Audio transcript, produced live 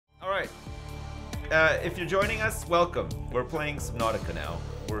if you're joining us, welcome. We're playing Subnautica now.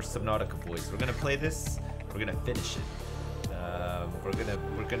 We're Subnautica boys. We're gonna play this. We're gonna finish it.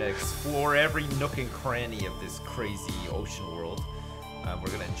 We're gonna explore every nook and cranny of this crazy ocean world.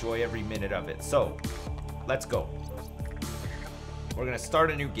 We're gonna enjoy every minute of it. So, let's go. We're gonna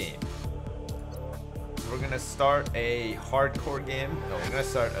start a new game. We're gonna start a hardcore game. No, we're gonna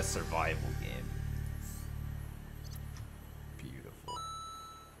start a survival game. Beautiful.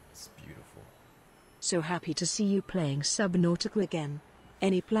 It's beautiful. So happy to see you playing Subnautica again.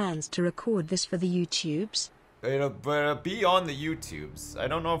 Any plans to record this for the YouTubes? It'll be on the YouTubes. I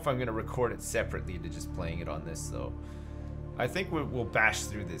don't know if I'm gonna record it separately to just playing it on this though. I think we'll bash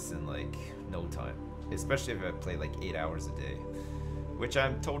through this in like no time. Especially if I play like 8 hours a day. Which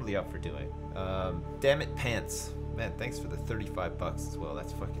I'm totally up for doing. Damn it, Pants. Man, thanks for the 35 bucks as well.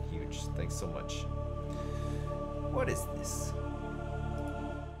 That's fucking huge. Thanks so much. What is this?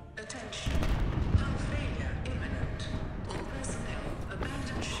 Attention. Hull failure imminent. All personnel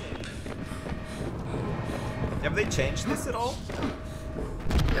abandon ship. Have they changed this at all?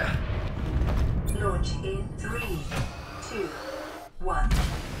 Yeah. Launch in 3, 2, 1.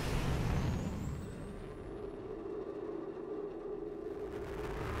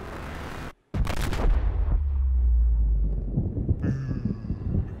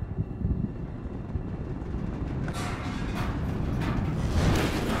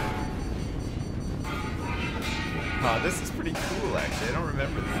 This is pretty cool, actually. I don't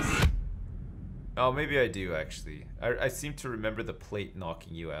remember this. Oh, maybe I do, actually. I seem to remember the plate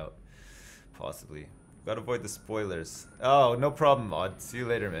knocking you out. Possibly. Gotta avoid the spoilers. Oh, no problem, Mod. See you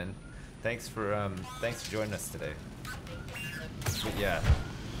later, man. Thanks for joining us today. But yeah,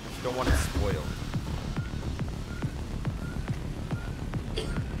 you don't want it spoiled.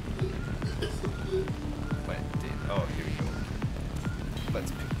 Wait, dude. Oh, here we go.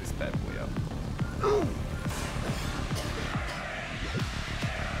 Let's pick this bad boy up.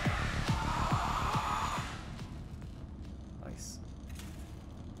 Nice.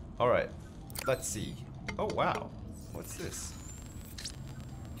 Alright, let's see. Oh wow, what's this?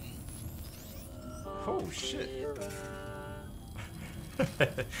 Oh shit.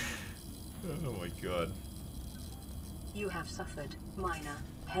 Oh my god. You have suffered minor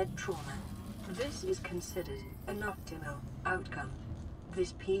head trauma. This is considered an optimal outcome.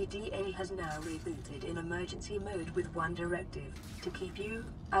 This PDA has now rebooted in emergency mode with one directive: to keep you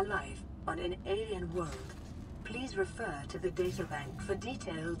alive on an alien world. Please refer to the databank for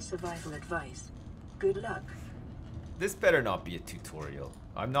detailed survival advice. Good luck. This better not be a tutorial.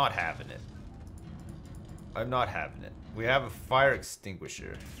 I'm not having it. I'm not having it. We have a fire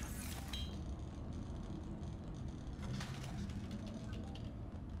extinguisher.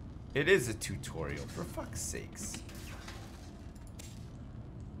 It is a tutorial, for fuck's sakes.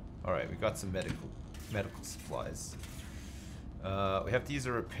 Alright, we got some medical supplies. We have to use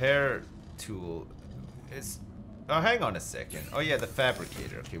a repair tool. Oh, hang on a second. Oh yeah, the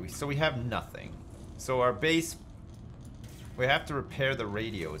fabricator. Okay, so we have nothing. So our base, we have to repair the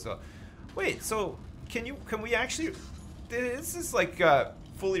radio as well. Wait, so can we actually? This is like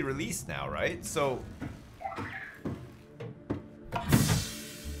fully released now, right? So,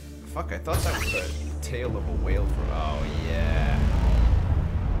 fuck, I thought that was the tail of a whale for. Oh yeah.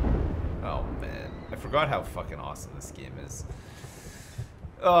 Oh man, I forgot how fucking awesome this game is.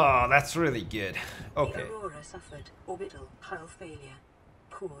 Oh, that's really good. Okay. The Aurora suffered orbital hull failure.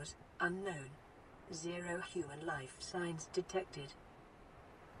 Cause unknown. 0 human life signs detected.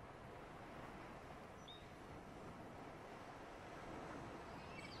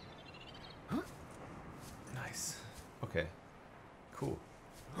 Nice. Okay. Cool.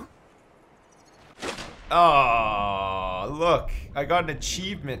 Oh, look. I got an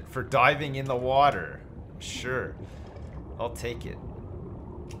achievement for diving in the water. Sure. I'll take it.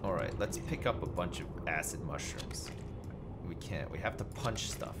 Alright, let's pick up a bunch of acid mushrooms. We can't. We have to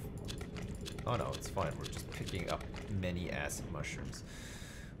punch stuff. Oh no, it's fine. We're just picking up many acid mushrooms.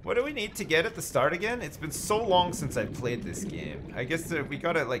 What do we need to get at the start again? It's been so long since I played this game. I guess we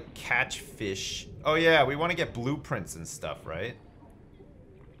gotta like catch fish. Oh yeah, we want to get blueprints and stuff, right?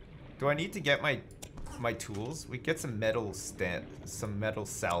 Do I need to get my tools? We get some metal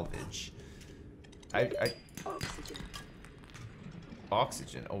salvage. Oxygen.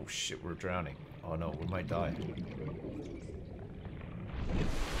 Oxygen. Oh shit, we're drowning. Oh no, we might die.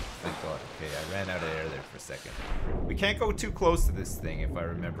 Thank God. Okay, I ran out of air there for a second. We can't go too close to this thing, if I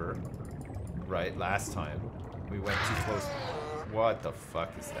remember. Right, last time. We went too close. What the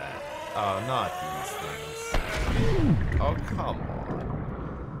fuck is that? Oh, not these things. Oh, come on.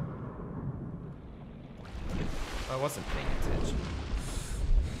 I wasn't paying attention.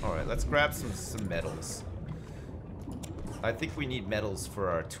 Alright, let's grab some metals. I think we need metals for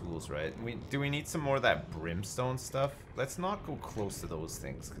our tools, right? Do we need some more of that brimstone stuff? Let's not go close to those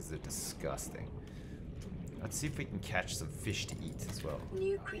things because they're disgusting. Let's see if we can catch some fish to eat as well.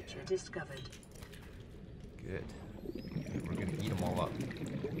 New creature discovered. Good. We're gonna eat them all up.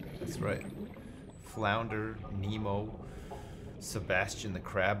 That's right. Flounder, Nemo, Sebastian the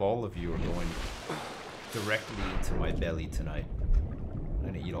crab, all of you are going directly into my belly tonight. I'm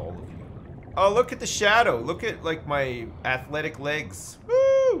gonna eat all of you. Oh, look at the shadow. Look at, like, my athletic legs.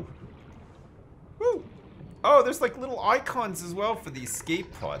 Woo! Woo! Oh, there's, like, little icons as well for the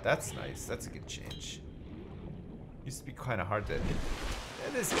escape pod. That's nice. That's a good change. Used to be kind of hard to... Yeah,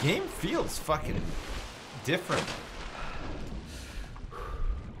 this game feels fucking different.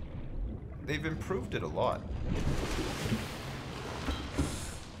 They've improved it a lot.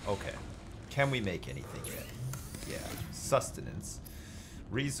 Okay. Can we make anything yet? Yeah. Sustenance.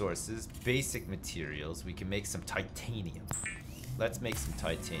 Resources, basic materials. We can make some titanium. Let's make some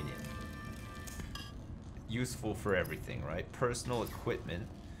titanium. Useful for everything, right? Personal equipment,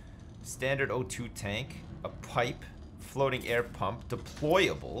 standard O2 tank, a pipe, floating air pump,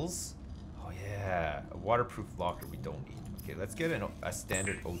 deployables. Oh yeah, a waterproof locker we don't need. Okay, let's get a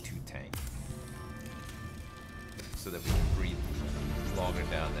standard O2 tank so that we can breathe longer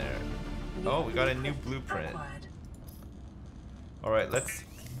down there. Oh, we got a new blueprint. Alright, let's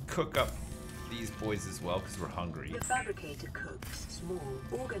cook up these boys as well, because we're hungry. The fabricator cooks small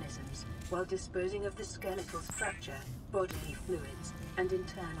organisms while disposing of the skeletal structure, bodily fluids, and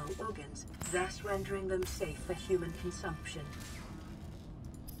internal organs, thus rendering them safe for human consumption.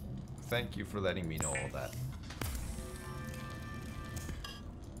 Thank you for letting me know all that.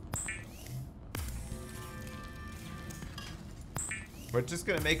 We're just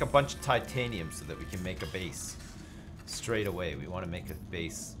gonna make a bunch of titanium so that we can make a base. Straight away, we want to make a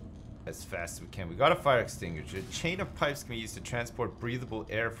base as fast as we can. We got a fire extinguisher. A chain of pipes can be used to transport breathable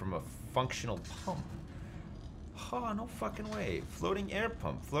air from a functional pump. Oh, no fucking way. Floating air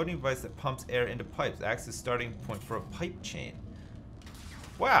pump. Floating device that pumps air into pipes. Acts as starting point for a pipe chain.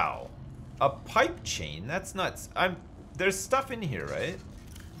 Wow. A pipe chain? That's nuts. There's stuff in here, right?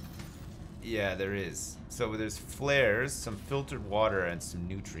 Yeah, there is. So there's flares, some filtered water, and some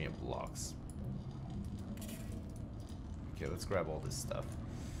nutrient blocks. Okay, let's grab all this stuff.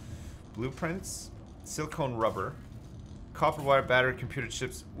 Blueprints, silicone rubber, copper wire battery, computer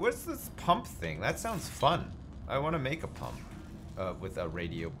chips. What's this pump thing? That sounds fun. I want to make a pump with a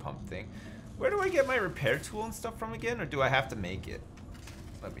radio pump thing. Where do I get my repair tool and stuff from again, or do I have to make it?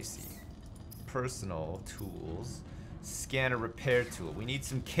 Let me see. Personal tools, scanner repair tool. We need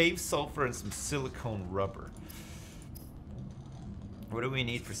some cave sulfur and some silicone rubber. What do we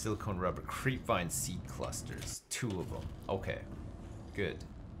need for silicone rubber? Creepvine seed clusters. 2 of them. Okay. Good.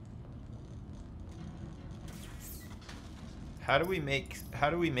 How do we make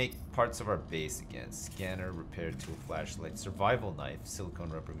parts of our base again? Scanner, repair tool, flashlight, survival knife, silicone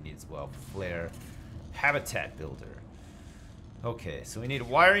rubber we need as well, flare, habitat builder. Okay, so we need a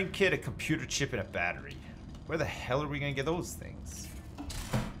wiring kit, a computer chip, and a battery. Where the hell are we gonna get those things?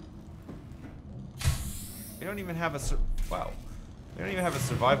 We don't even have a wow. We don't even have a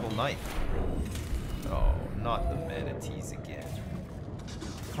survival knife. Oh, not the manatees again.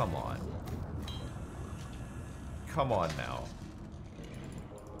 Come on. Come on now.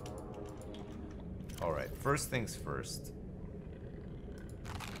 Alright, first things first.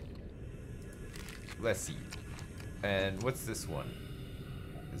 Let's eat. And what's this one?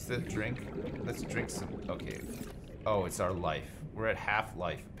 Is that drink? Let's drink some. Okay. Oh, it's our life. We're at half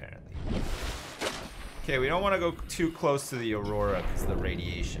life, apparently. Okay, we don't want to go too close to the aurora because of the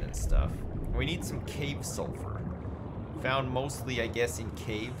radiation and stuff. We need some cave sulfur. Found mostly, I guess, in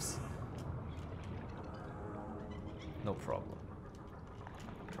caves. No problem.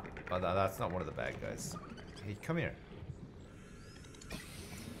 Oh, no, that's not one of the bad guys. Hey, come here.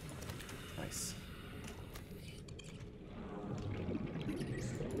 Nice.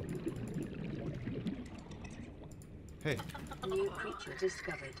 Hey. New creature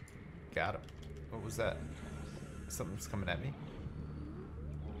discovered. Got him. What was that? Something's coming at me.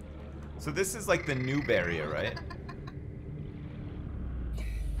 So this is like the noob area, right?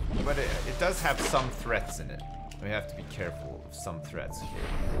 But it does have some threats in it. We have to be careful of some threats.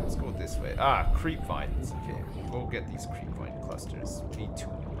 Okay, let's go this way. Ah, creep vines. Okay, we'll go get these creep vine clusters. We need 2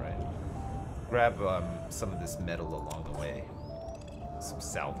 of them, right? Grab some of this metal along the way. Some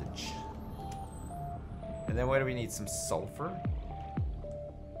salvage. And then where do we need some sulfur?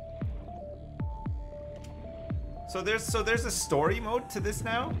 So there's a story mode to this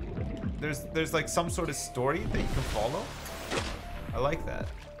now? There's like some sort of story that you can follow? I like that.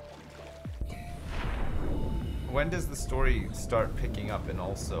 when does the story start picking up, and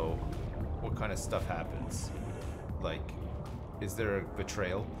also what kind of stuff happens? Like, is there a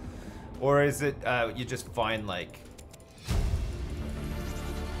betrayal? Or is it you just find like...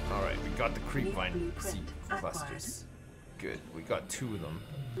 Alright, we got the creepvine seed clusters. Good, we got 2 of them.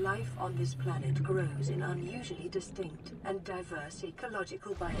 Life on this planet grows in unusually distinct and diverse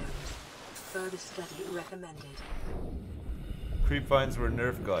ecological biomes. Further study recommended. Creepvines were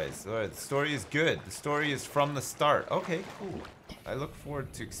nerf guys. Alright, the story is good. The story is from the start. Okay, cool. I look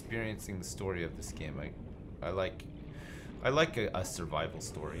forward to experiencing the story of this game. I like a survival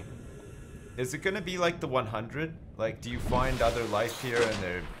story. Is it gonna be like the 100? Like, do you find other life here and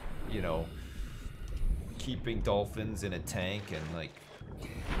they're, you know, keeping dolphins in a tank and like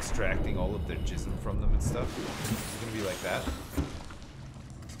extracting all of their jism from them and stuff? It's gonna be like that?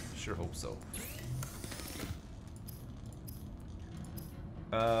 Sure hope so.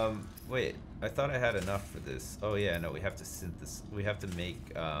 Wait, I thought I had enough for this. Oh yeah, no, we have to synthesize. We have to make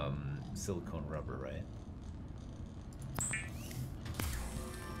silicone rubber, right?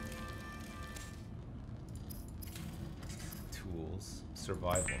 Tools,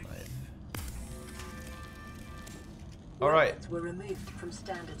 survival knife. All right. Were removed from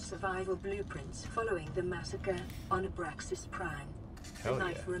standard survival blueprints following the massacre on Abraxas Prime. The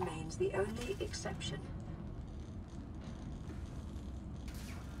knife remains the only exception.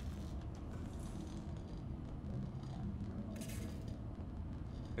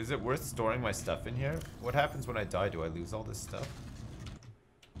 Is it worth storing my stuff in here? What happens when I die? Do I lose all this stuff?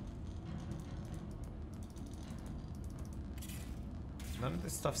 None of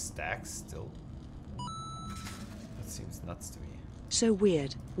this stuff stacks still. That seems nuts to me. So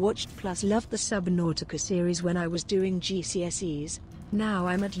weird. Watched plus loved the Subnautica series when I was doing GCSEs. Now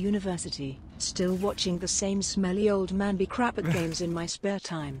I'm at university, still watching the same smelly old man be crap at games in my spare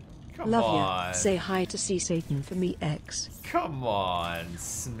time. Come Love on. ya. Say hi to C Satan for me, X. Come on,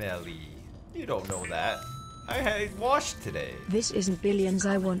 Smelly. You don't know that. I washed today. This isn't billions.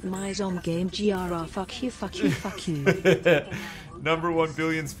 I want my zom game. GRR. Fuck you. Fuck you. Fuck you. Number 1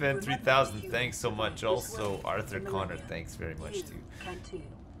 billions fan 3000. Thanks so much. Also, Arthur Connor. Thanks very much too.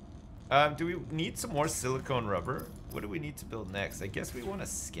 Do we need some more silicone rubber? What do we need to build next? I guess we want a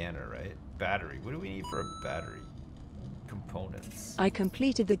scanner, right? Battery. What do we need for a battery? Components. I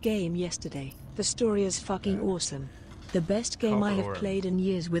completed the game yesterday. The story is fucking awesome. The best game I have played in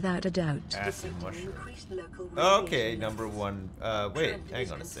years without a doubt. Acid mushroom. Okay, number 1. Wait, hang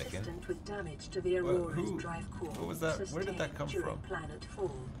on a second. What was that? Where did that come from?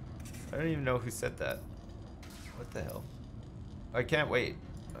 I don't even know who said that. What the hell? I can't wait.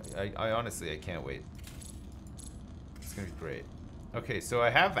 I honestly, I can't wait. It's gonna be great. Okay, so I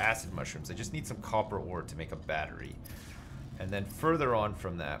have acid mushrooms. I just need some copper ore to make a battery. And then further on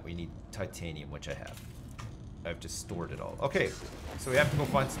from that, we need titanium, which I have. I've just stored it all. Okay, so we have to go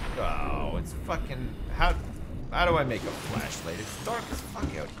find some... Oh, it's fucking... How do I make a flashlight? It's dark as fuck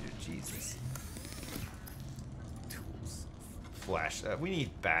out here. Jesus. Tools. Flash. We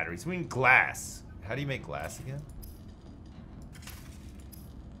need batteries. We need glass. How do you make glass again?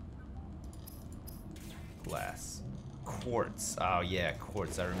 Glass. Quartz. Oh, yeah,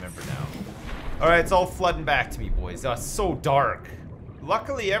 quartz. I remember now. Alright, it's all flooding back to me, boys. Oh, it's so dark.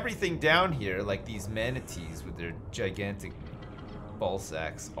 Luckily, everything down here, like these manatees with their gigantic ball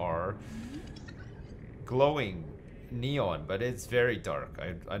sacks, are glowing neon, but it's very dark.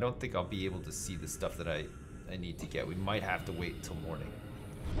 I don't think I'll be able to see the stuff that I need to get. We might have to wait until morning.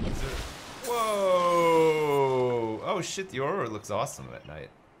 Is there... Whoa! Oh shit, the aurora looks awesome at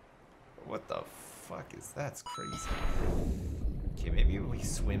night. What the fuck is that? That's crazy. Okay, maybe if we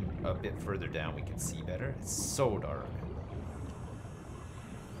swim a bit further down, we can see better. It's so dark.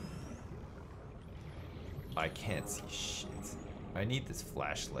 I can't see shit. I need this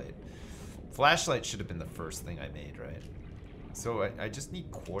flashlight. Flashlight should have been the first thing I made, right? So I just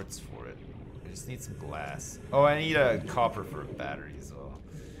need quartz for it. I just need some glass. Oh, I need a copper for a battery as well.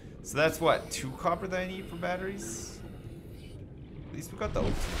 So that's what, 2 copper that I need for batteries? At least we got the O2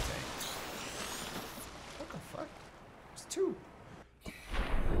 tank. What the fuck? There's 2.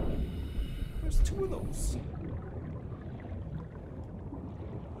 There's 2 of those.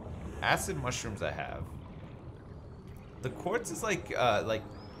 Acid mushrooms I have. The quartz is like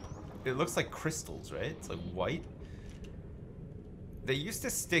it looks like crystals, right? It's like white. They used to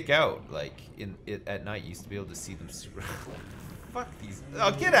stick out, like in it at night. You used to be able to see them. Fuck these!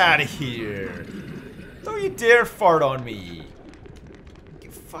 Oh, get out of here! Don't you dare fart on me!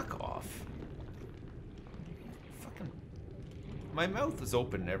 Fuck off! Fucking, my mouth is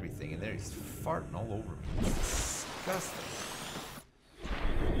open and everything, and they're just farting all over me. It's disgusting.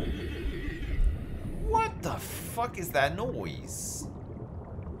 What the the fuck is that noise?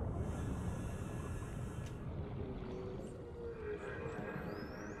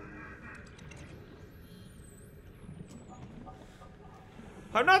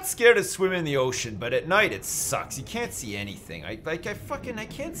 I'm not scared to swim in the ocean, but at night it sucks. You can't see anything. I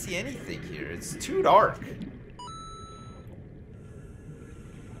can't see anything here. It's too dark.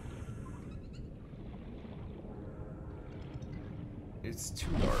 It's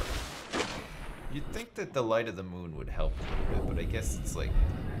too dark. You'd think that the light of the moon would help a little bit, but I guess it's like...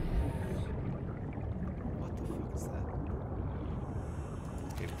 What the fuck is that?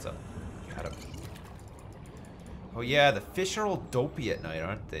 Okay, what's up? Got him. Oh yeah, the fish are all dopey at night,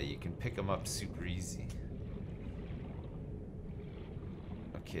 aren't they? You can pick them up super easy.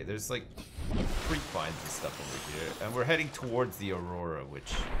 Okay, there's like creek vines and stuff over here. And we're heading towards the Aurora,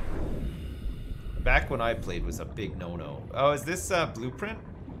 which... Back when I played was a big no-no. Oh, is this Blueprint?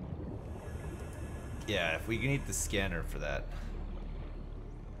 Yeah, if we need the scanner for that.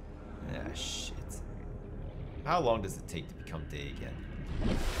 Ah, shit. How long does it take to become day again?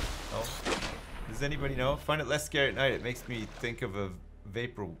 Oh. Does anybody know? Find it less scary at night. It makes me think of a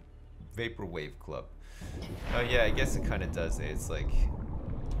vaporwave club. Oh yeah, I guess it kind of does. It's like,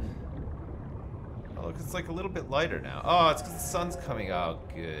 oh look, it's like a little bit lighter now. Oh, it's because the sun's coming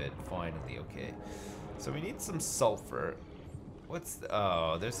out. Good, finally. Okay, so we need some sulfur. What's the,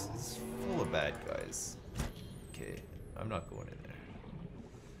 oh, this is full of bad guys. Okay, I'm not going in there.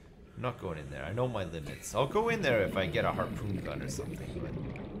 I'm not going in there. I know my limits. I'll go in there if I get a harpoon gun or something.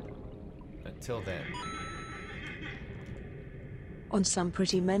 But until then. On some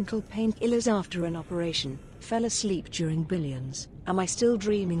pretty mental painkillers after an operation, fell asleep during billions. Am I still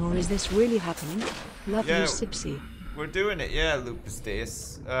dreaming or is this really happening? Love you, Sipsy. We're doing it, yeah, Lupus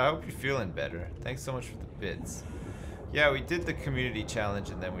Deus. I hope you're feeling better. Thanks so much for the bits. Yeah, we did the community challenge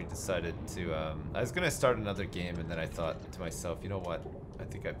and then we decided to, I was gonna start another game and then I thought to myself, you know what? I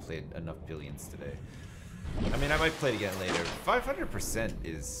think I played enough billions today. I mean, I might play it again later. 500%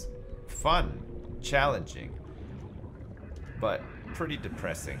 is fun, challenging, but pretty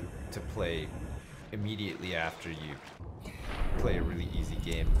depressing to play immediately after you play a really easy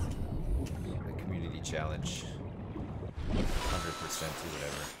game. The community challenge, 100% or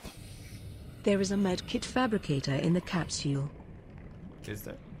whatever. There is a medkit fabricator in the capsule. Is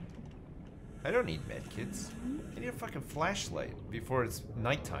there? I don't need medkits. I need a fucking flashlight before it's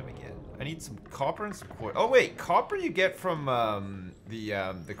nighttime again. I need some copper and some quartz. Oh wait, copper you get from the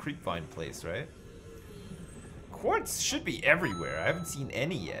creepvine place, right? Quartz should be everywhere. I haven't seen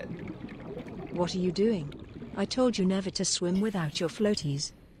any yet. What are you doing? I told you never to swim without your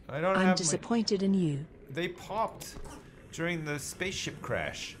floaties. I'm disappointed in you. They popped during the spaceship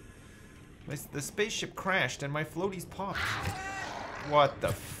crash. The spaceship crashed and my floaties popped. What the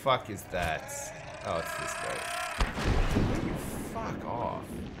fuck is that? Oh, it's this guy. You fuck off.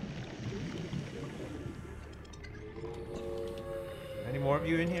 Any more of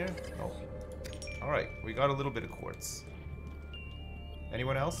you in here? Oh. Alright, we got a little bit of quartz.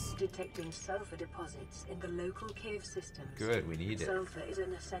 Anyone else? Detecting sulfur deposits in the local cave systems. Good, we need it. Sulfur is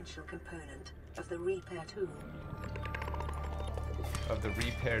an essential component of the repair tool. Of the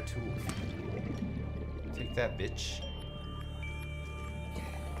repair tool. Take that, bitch.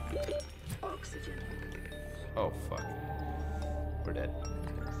 Oxygen. Oh, fuck. We're dead.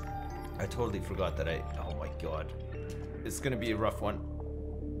 I totally forgot that oh my god. It's gonna be a rough one.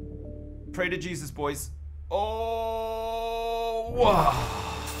 Pray to Jesus, boys. Oh! Wow.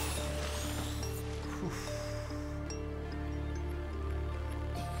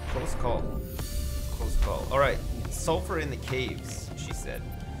 Close call. Close call. Alright. Sulfur in the caves, she said.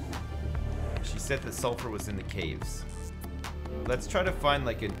 She said that sulfur was in the caves. Let's try to find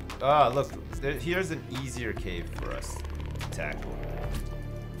like a... Ah, look. Here's an easier cave for us to tackle.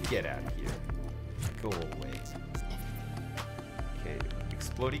 Get out of here. Go away. Okay.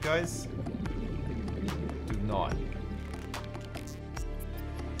 Explodey guys. Do not.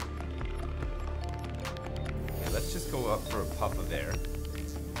 Okay, let's just go up for a puff of air.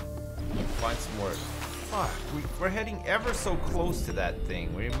 Find some more... Fuck. We're heading ever so close to that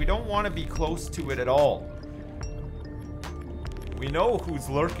thing. We don't want to be close to it at all. We know who's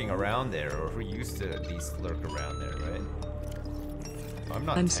lurking around there, or who used to at least lurk around there, right?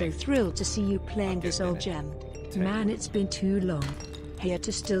 I'm so thrilled to see you playing this old gem. Man, it's been too long. Here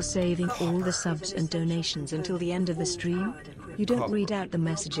to still saving all the subs and donations until the end of the stream. You don't read out the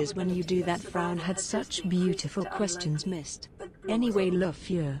messages when you do that. Frown had such beautiful questions missed. Anyway, love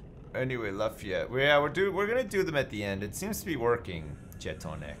you. Anyway, love you. Yeah, we're gonna do them at the end. It seems to be working,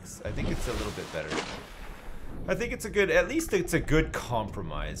 Jeton X. I think it's a little bit better. I think it's a good, at least it's a good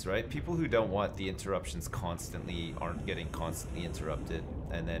compromise, right? People who don't want the interruptions constantly aren't getting constantly interrupted,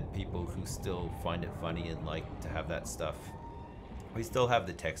 and then people who still find it funny and like to have that stuff. We still have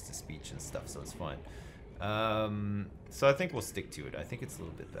the text-to-speech and stuff, so it's fine. So I think we'll stick to it. I think it's a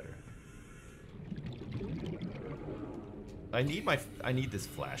little bit better. I need this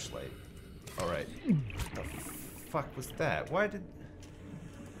flashlight. All right. What the fuck was that? Why did?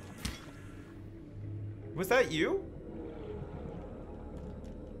 Was that you?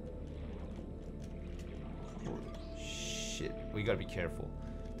 Holy shit. We gotta be careful.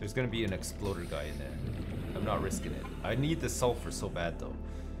 There's gonna be an exploder guy in there. I'm not risking it. I need the sulfur so bad though.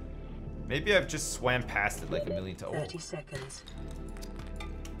 Maybe I've just swam past it like a million times. 30 seconds.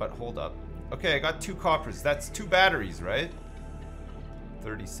 But hold up. Okay, I got 2 coppers. That's 2 batteries, right?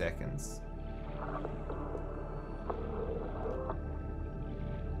 30 seconds.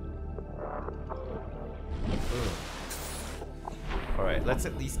 Alright, let's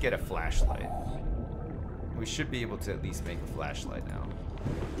at least get a flashlight. We should be able to at least make a flashlight now.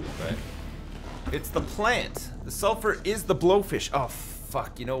 Right? It's the plant! The sulfur is the blowfish! Oh,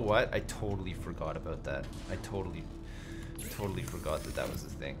 fuck. You know what? I totally forgot about that. I totally forgot that that was a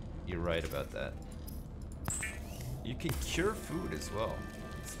thing. You're right about that. You can cure food as well.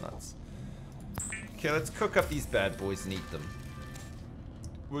 It's nuts. Okay, let's cook up these bad boys and eat them.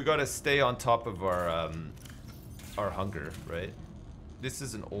 We gotta stay on top of our hunger, right? This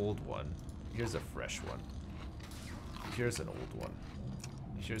is an old one. Here's a fresh one. Here's an old one.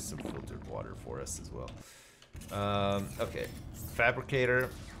 Here's some filtered water for us as well. Okay,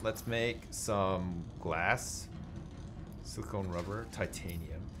 fabricator. Let's make some glass, silicone rubber,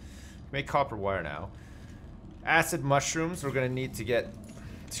 titanium. Make copper wire now. Acid mushrooms. We're gonna need to get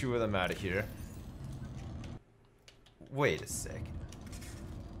 2 of them out of here. Wait a second.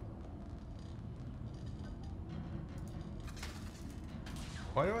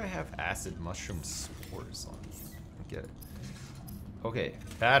 Why do I have acid mushroom spores on me? I get it. Okay,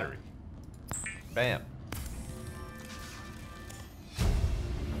 battery. Bam.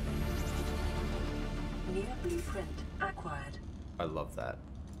 New blueprint acquired. I love that.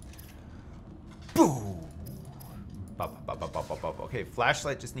 Boom. Bop, bop, bop, bop, bop, bop. Okay,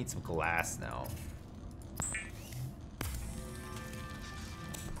 flashlight just needs some glass now.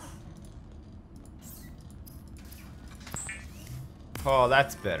 Oh,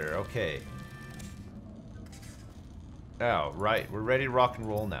 that's better. Okay. Oh, right. We're ready to rock and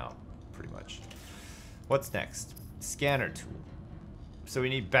roll now. Pretty much. What's next? Scanner tool. So we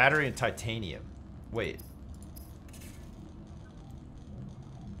need battery and titanium. Wait.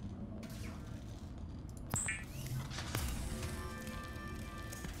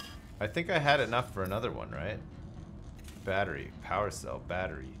 I think I had enough for another one, right? Battery. Power cell.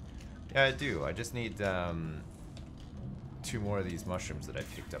 Battery. Yeah, I do. I just need 2 more of these mushrooms that I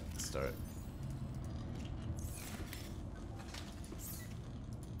picked up at the start.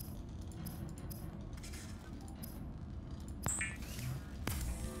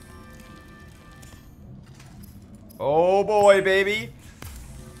 Oh boy, baby!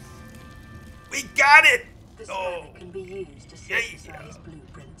 We got it! The scanner can be used to synthesize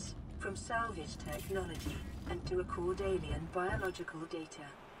blueprints from salvage technology and to record alien biological data.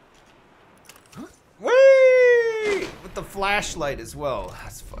 Whee! With the flashlight as well.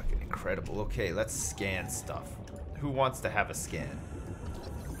 That's fucking incredible. Okay, let's scan stuff. Who wants to have a scan?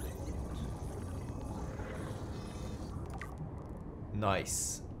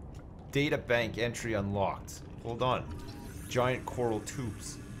 Nice. Data bank entry unlocked. Hold on. Giant coral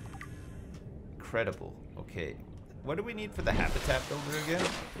tubes. Incredible. Okay. What do we need for the habitat builder again?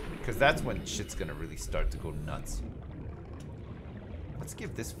 Because that's when shit's gonna really start to go nuts. Let's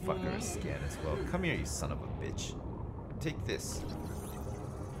give this fucker a scan as well. Come here, you son of a bitch. Take this.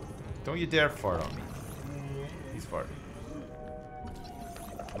 Don't you dare fart on me. He's farting.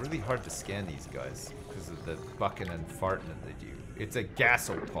 Really hard to scan these guys because of the bucking and farting that they do. It's a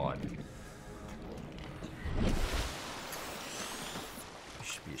gasopod. You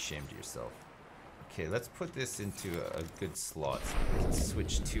should be ashamed of yourself. Okay, let's put this into a good slot so we can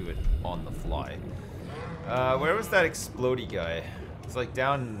switch to it on the fly. Where was that explodey guy? It's like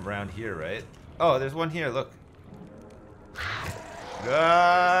down around here, right? Oh, there's one here, look.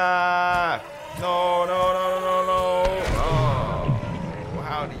 Ah! No, no, no, no, no, no. Oh,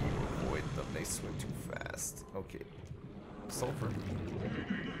 how do you avoid them? They swim too fast. Okay. Sulfur.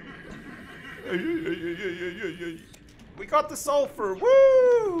 We got the sulfur!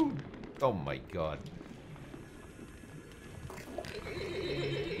 Woo! Oh my god.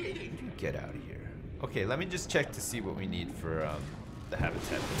 Get out of here. Okay, let me just check to see what we need for the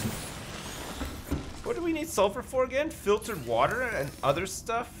habitat. What do we need sulfur for again? Filtered water and other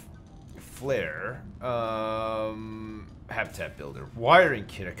stuff? Flare. Habitat builder. Wiring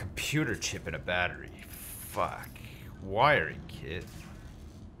kit, a computer chip, and a battery. Fuck. Wiring kit.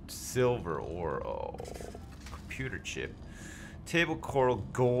 Silver ore. Oh. Computer chip. Table coral,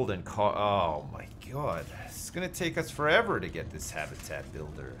 gold, and oh my god. It's gonna take us forever to get this habitat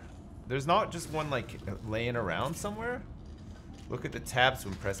builder. There's not just one like laying around somewhere? Look at the tabs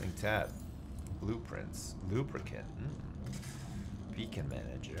when pressing tab. Blueprints. Lubricant. Beacon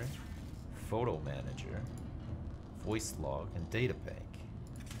manager. Photo manager. Voice log and data bank.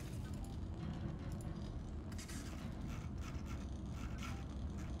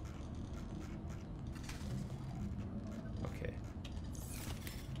 Okay.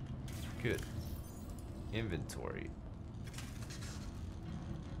 Good. Inventory.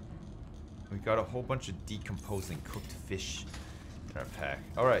 We got a whole bunch of decomposing cooked fish in our pack.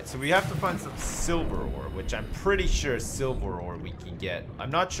 Alright, so we have to find some silver ore, which I'm pretty sure silver ore we can get.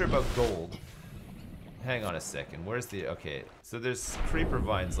 I'm not sure about gold. Hang on a second. Where's the... Okay, so there's creeper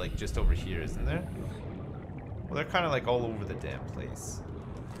vines like just over here, isn't there? Well, they're kind of like all over the damn place.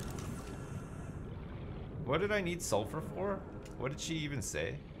 What did I need sulfur for? What did she even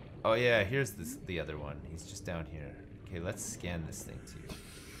say? Oh yeah, here's the other one. He's just down here. Okay, let's scan this thing too.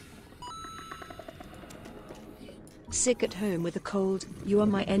 Sick at home with a cold, you are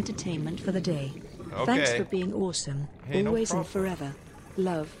my entertainment for the day. Okay. Thanks for being awesome. Hey, always no and forever.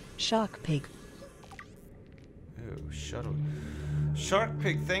 Love, Shark Pig. Oh, shuttle. Shark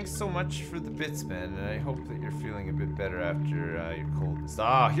Pig, thanks so much for the bits, man. And I hope that you're feeling a bit better after your coldness.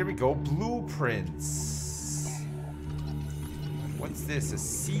 Ah, here we go. Blueprints. What's this? A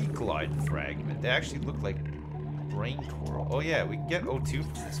sea glide fragment. They actually look like brain coral. Oh yeah, we can get O2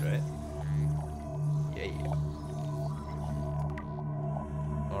 from this, right? Yeah.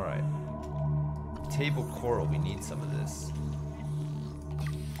 Alright. Table coral, we need some of this.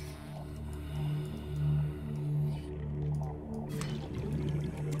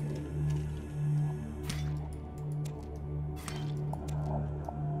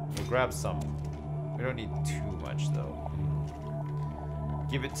 We'll grab some. We don't need too much though.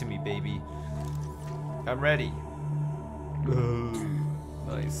 Give it to me, baby. I'm ready.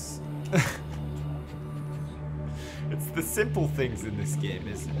 Nice. It's the simple things in this game,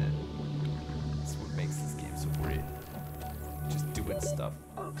 isn't it? That's what makes this game so great. Just doing stuff.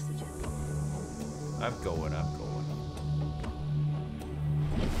 Oxygen. I'm going.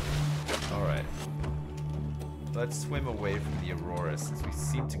 Alright. Let's swim away from the Aurora since we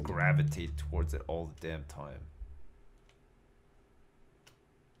seem to gravitate towards it all the damn time.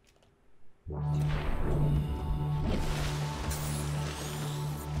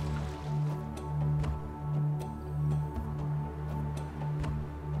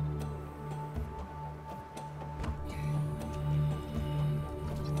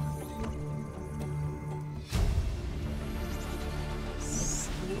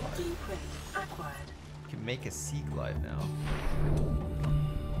 Make a sea glide now.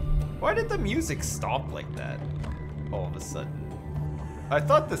 Why did the music stop like that all of a sudden? I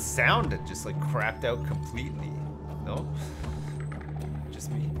thought the sound had just like crapped out completely. No?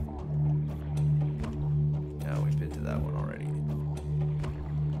 Just me. Yeah, we've been to that one already.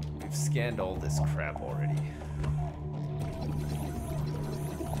 We've scanned all this crap already.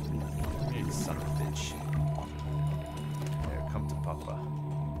 You son of a bitch. There, come to Papa.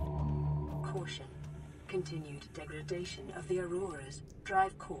 Caution. Continued degradation of the Aurora's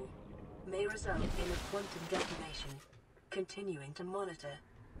drive core may result in a quantum detonation. Continuing to monitor.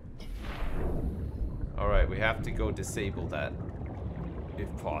 Alright, we have to go disable that, if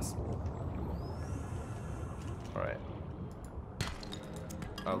possible. Alright.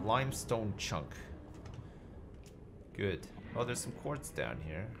 A limestone chunk. Good. Oh, there's some quartz down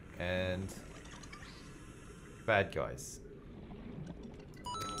here. And... bad guys.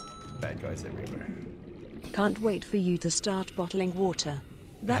 Bad guys everywhere. Can't wait for you to start bottling water.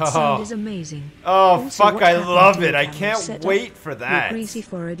 That sound is amazing. Oh, Also, fuck, I love it. I camera can't setup? wait for that. Your greasy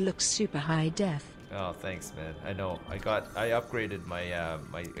forehead looks super high def. Oh, thanks, man. I know. I upgraded my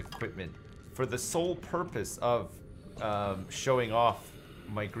my equipment for the sole purpose of showing off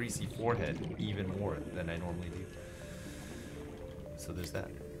my greasy forehead even more than I normally do. So there's that.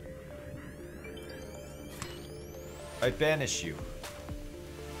 I banish you.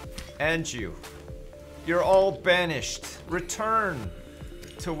 And you. You're all banished. Return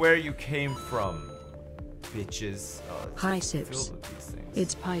to where you came from, bitches. Oh, Hi, Sips. filled with these things.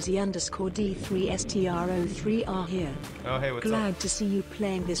 It's Pisey_D3STR03R here. Oh, hey, what's Glad up? to see you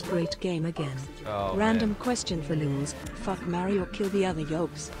playing this great game again. Oh, Random man. question for Lils. Fuck, marry or kill the other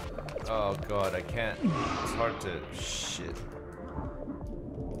yokes? Oh, God, I can't. It's hard to... Shit.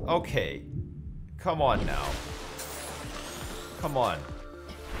 Okay. Come on now. Come on.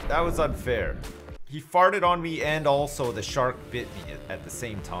 That was unfair. He farted on me and also the shark bit me at the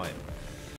same time.